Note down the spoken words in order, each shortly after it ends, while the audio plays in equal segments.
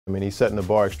I mean, he's setting the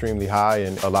bar extremely high,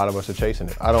 and a lot of us are chasing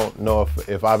it. I don't know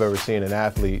if I've ever seen an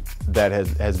athlete that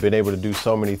has been able to do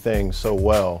so many things so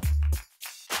well.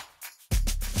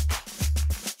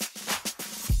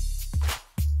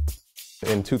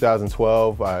 In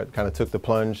 2012, I kind of took the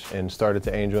plunge and started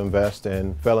to angel invest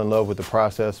and fell in love with the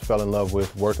process, fell in love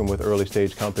with working with early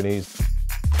stage companies.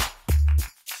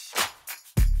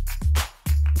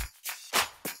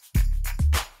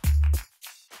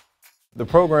 The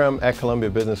program at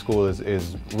Columbia Business School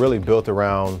is really built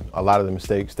around a lot of the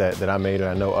mistakes that I made and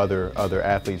I know other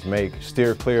athletes make.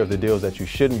 Steer clear of the deals that you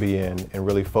shouldn't be in and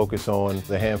really focus on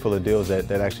the handful of deals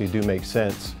that actually do make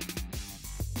sense.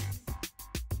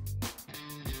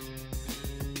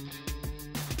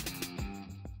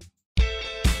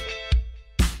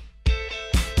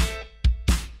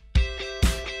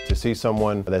 To see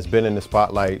someone that's been in the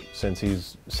spotlight since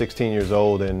he's 16 years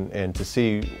old and to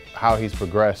see how he's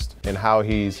progressed and how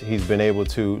he's been able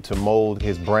to mold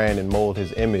his brand and mold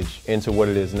his image into what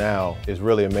it is now is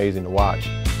really amazing to watch.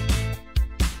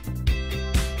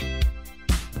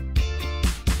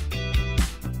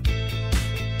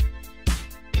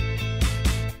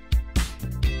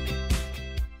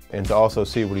 And to also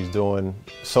see what he's doing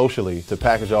socially, to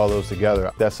package all those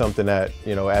together, that's something that,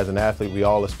 you know, as an athlete, we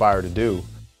all aspire to do.